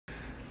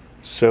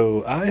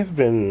So I have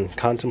been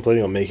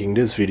contemplating on making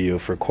this video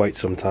for quite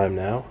some time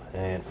now,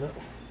 and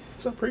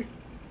what's up, Bree?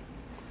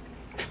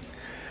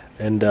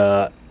 And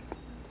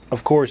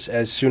of course,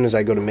 as soon as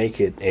I go to make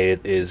it,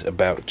 it is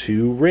about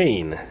to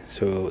rain.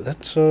 So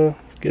that's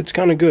it's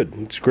kind of good.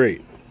 It's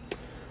great.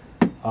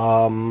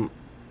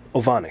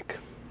 Ovonic,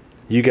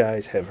 you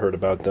guys have heard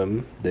about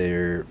them.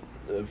 They're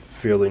a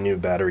fairly new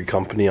battery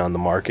company on the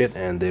market,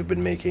 and they've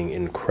been making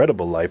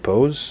incredible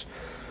lipos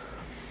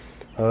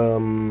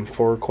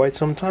for quite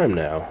some time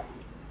now.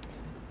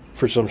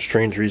 For some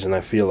strange reason,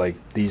 I feel like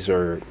these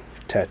are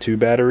tattoo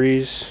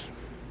batteries.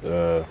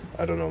 I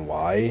don't know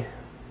why.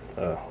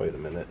 Wait a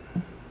minute.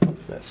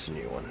 That's a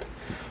new one.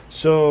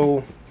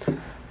 So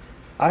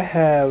I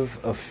have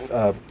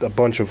a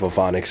bunch of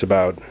Ovonics,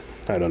 about,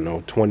 I don't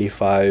know,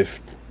 25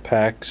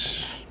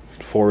 packs,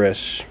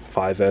 4S,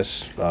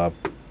 5S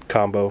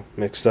combo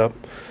mixed up.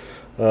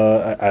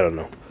 I don't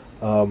know.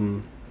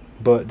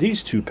 But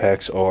these two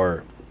packs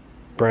are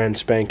brand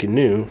spanking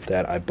new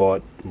that I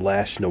bought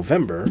last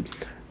November,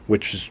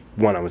 which is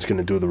when I was going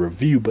to do the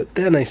review. But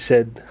then I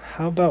said,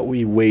 how about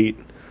we wait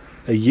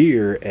a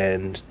year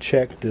and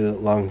check the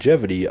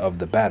longevity of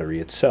the battery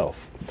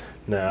itself.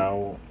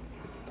 Now,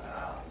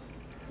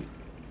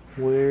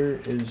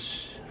 where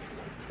is...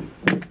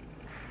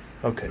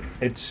 Okay,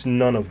 it's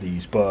none of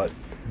these, but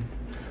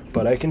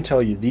I can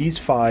tell you these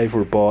 5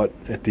 were bought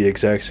at the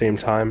exact same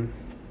time.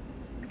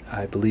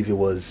 I believe it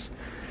was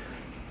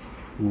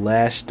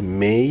last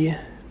May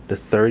the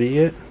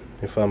 30th.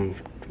 It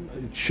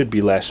should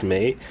be last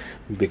May,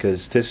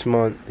 because this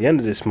month, the end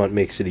of this month,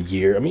 makes it a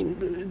year. I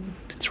mean,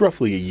 it's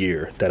roughly a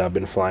year that I've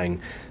been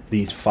flying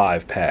these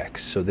 5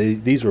 packs. So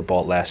these were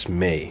bought last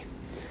May,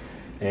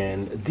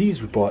 and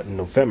these were bought in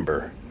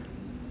November.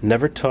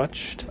 Never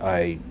touched.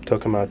 I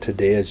took them out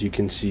today. As you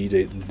can see,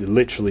 they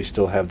literally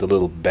still have the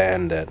little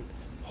band that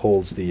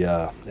holds the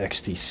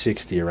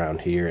XT60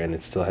 around here, and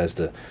it still has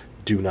the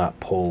do not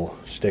pull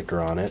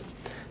sticker on it.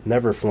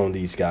 Never flown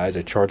these guys.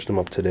 I charged them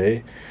up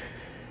today,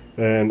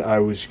 and I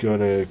was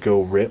gonna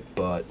go rip,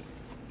 but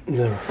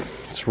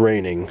it's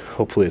raining.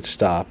 Hopefully it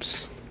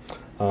stops.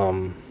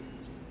 But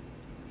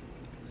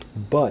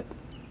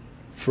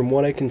from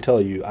what I can tell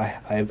you,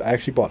 I've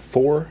actually bought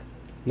 4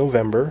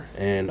 November,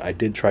 and I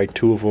did try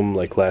 2 of them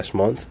like last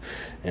month,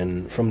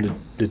 and from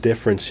the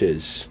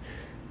differences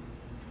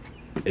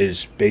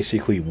is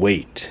basically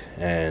weight,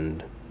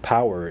 and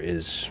power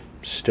is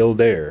still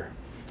there.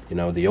 You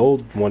know, the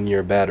old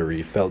 1-year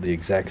battery felt the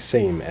exact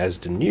same as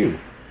the new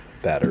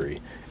battery,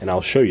 and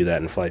I'll show you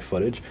that in flight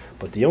footage,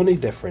 but the only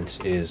difference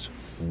is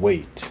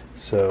weight.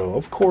 So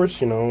of course,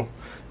 you know,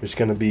 there's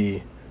going to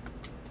be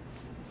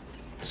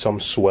some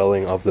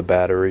swelling of the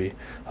battery,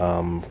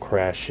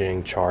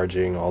 crashing,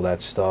 charging, all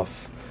that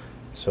stuff.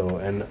 So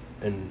and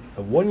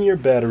a 1-year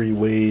battery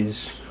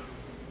weighs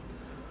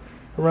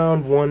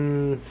around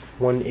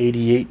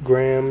 188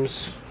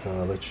 grams.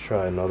 Let's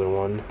try another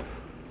one.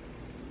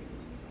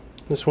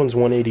 This one's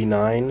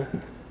 189,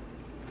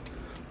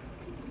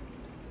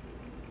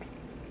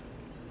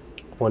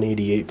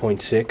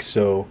 188.6,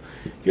 so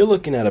you're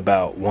looking at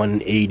about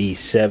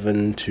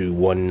 187 to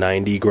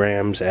 190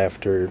 grams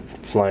after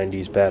flying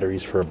these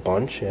batteries for a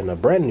bunch. And a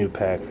brand new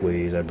pack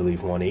weighs, I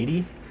believe,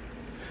 180.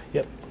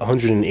 Yep,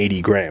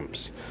 180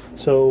 grams.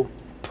 So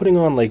putting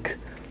on like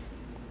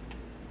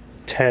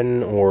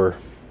 10 or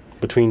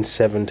between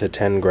 7 to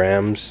 10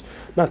 grams,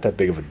 not that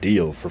big of a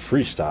deal for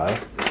freestyle.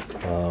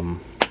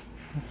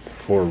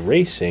 For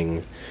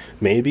racing,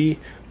 maybe,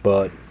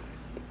 but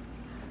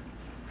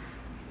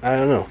I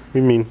don't know.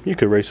 I mean, you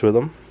could race with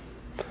them.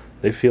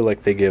 They feel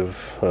like they give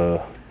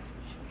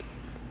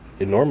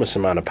enormous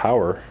amount of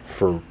power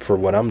for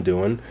what I'm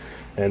doing,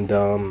 and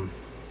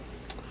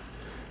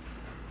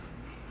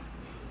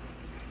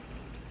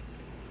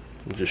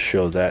just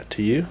show that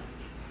to you.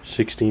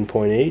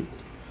 16.8.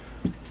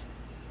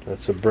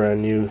 That's a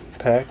brand new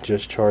pack,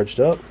 just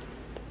charged up.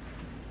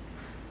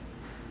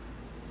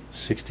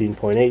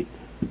 16.8.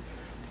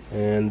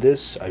 And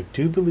this, I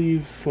do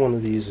believe one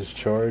of these is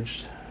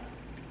charged.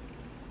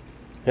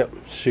 Yep,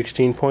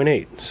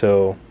 16.8.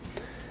 So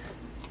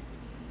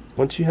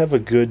once you have a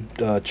good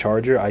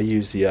charger, I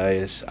use the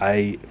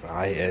ISDT,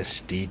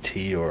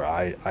 or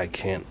I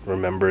can't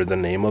remember the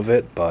name of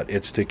it, but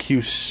it's the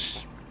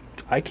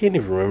I can't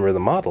even remember the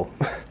model.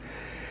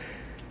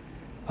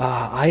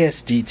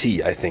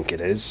 ISDT, I think it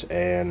is,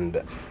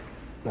 and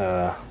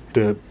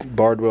the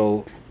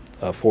Bardwell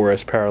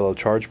 4S parallel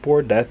charge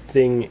board, that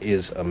thing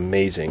is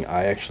amazing.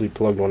 I actually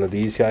plugged one of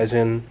these guys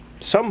in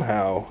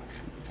somehow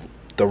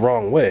the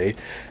wrong way,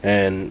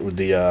 and with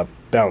the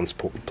balance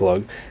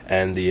plug,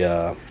 and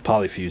the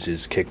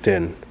polyfuses kicked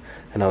in,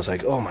 and I was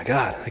like, oh my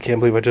god, I can't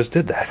believe I just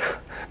did that.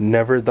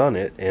 Never done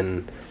it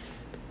in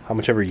how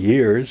much ever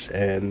years,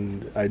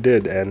 and I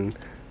did, and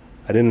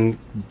I didn't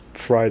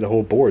fry the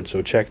whole board,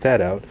 so check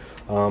that out.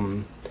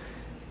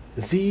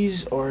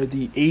 These are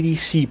the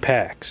 80C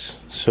packs,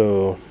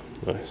 so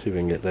let's see if we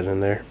can get that in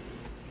there.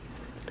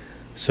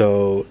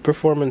 So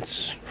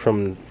performance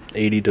from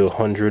 80 to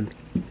 100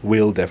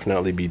 will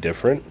definitely be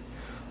different.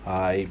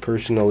 I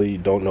personally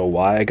don't know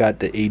why I got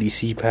the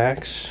 80C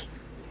packs.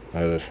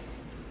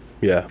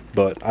 Yeah,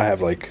 but I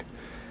have like,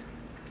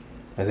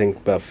 I think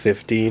about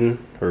 15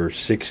 or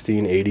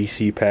 16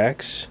 80C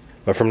packs.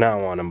 But from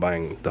now on, I'm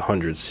buying the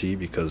 100C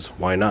because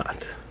why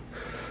not?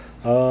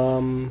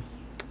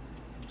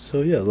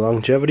 So yeah,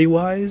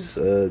 longevity-wise,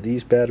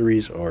 these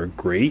batteries are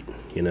great,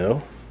 you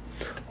know.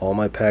 All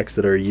my packs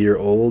that are a year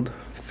old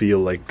feel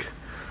like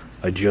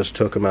I just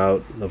took them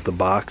out of the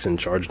box and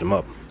charged them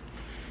up.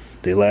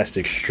 They last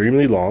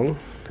extremely long,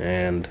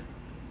 and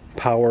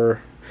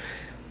power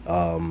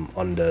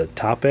on the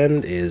top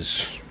end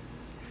is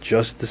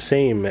just the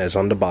same as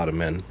on the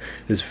bottom end.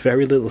 There's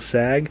very little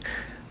sag.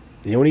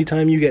 The only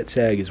time you get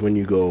sag is when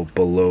you go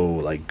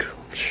below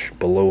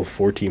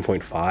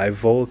 14.5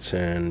 volts,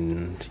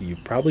 and you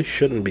probably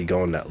shouldn't be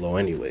going that low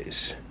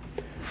anyways.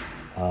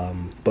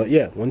 But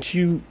yeah,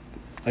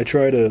 I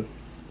try to,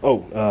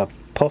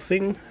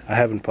 puffing, I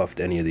haven't puffed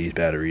any of these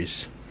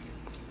batteries.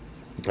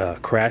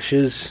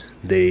 Crashes,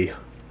 they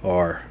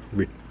are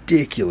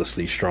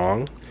ridiculously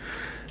strong,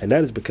 and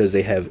that is because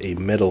they have a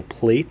metal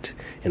plate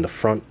in the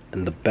front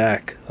and the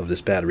back of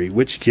this battery,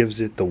 which gives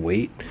it the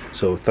weight.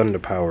 So Thunder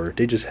Power,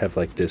 they just have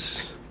like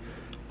this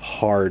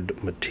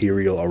hard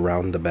material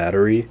around the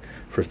battery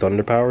for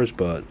Thunder Powers,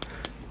 but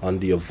on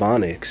the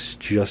Ovonics,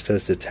 just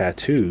as the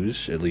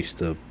tattoos, at least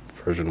the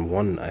version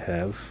 1 I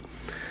have,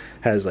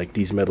 has like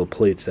these metal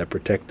plates that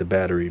protect the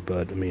battery.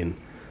 But I mean,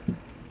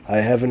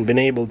 I haven't been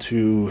able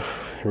to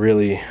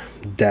really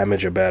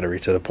damage a battery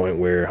to the point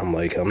where I'm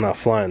like, I'm not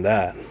flying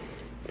that.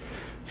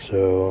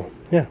 So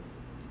yeah,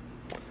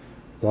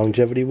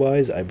 longevity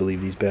wise, I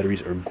believe these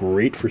batteries are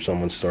great for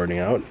someone starting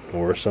out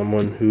or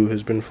someone who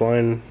has been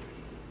flying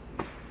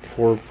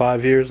for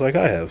 5 years like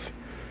I have.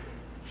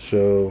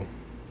 So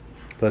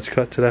let's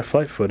cut to that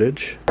flight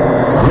footage.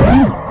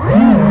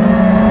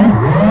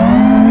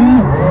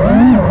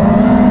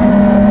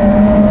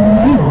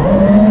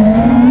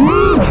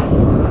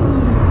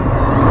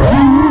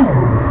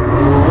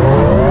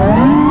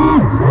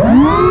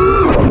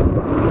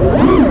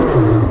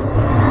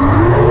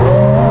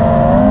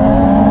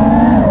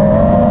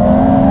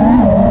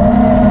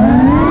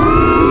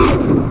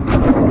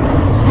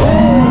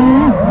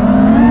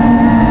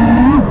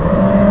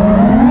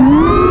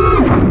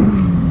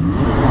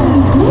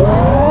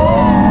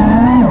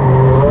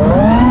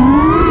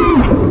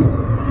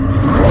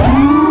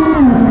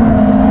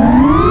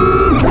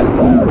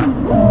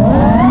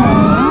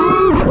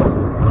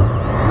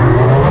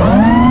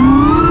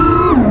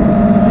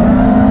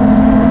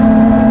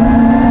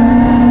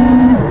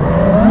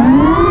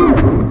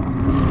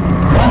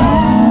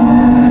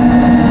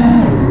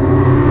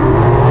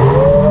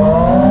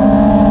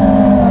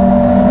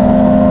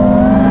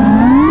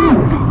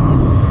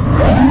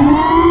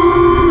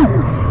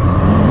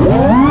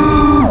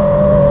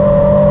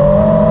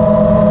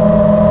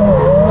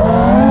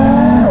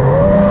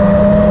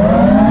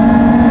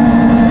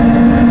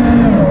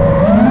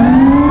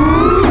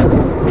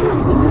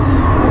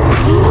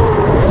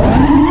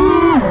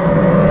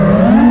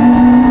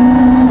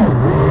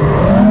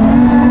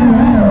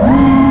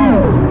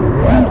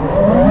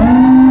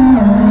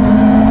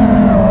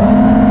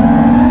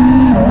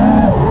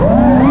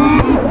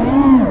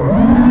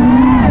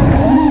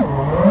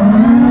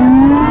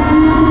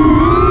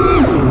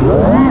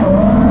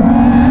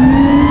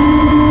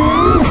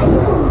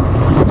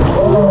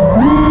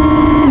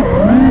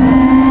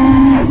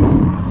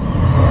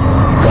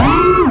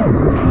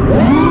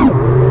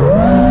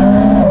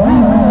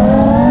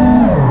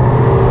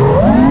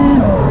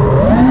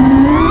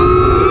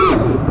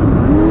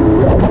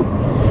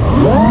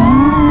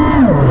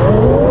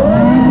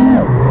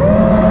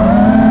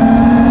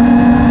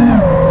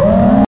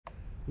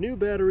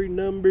 Battery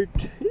number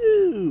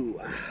 2.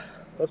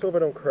 Let's hope I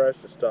don't crash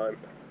this time.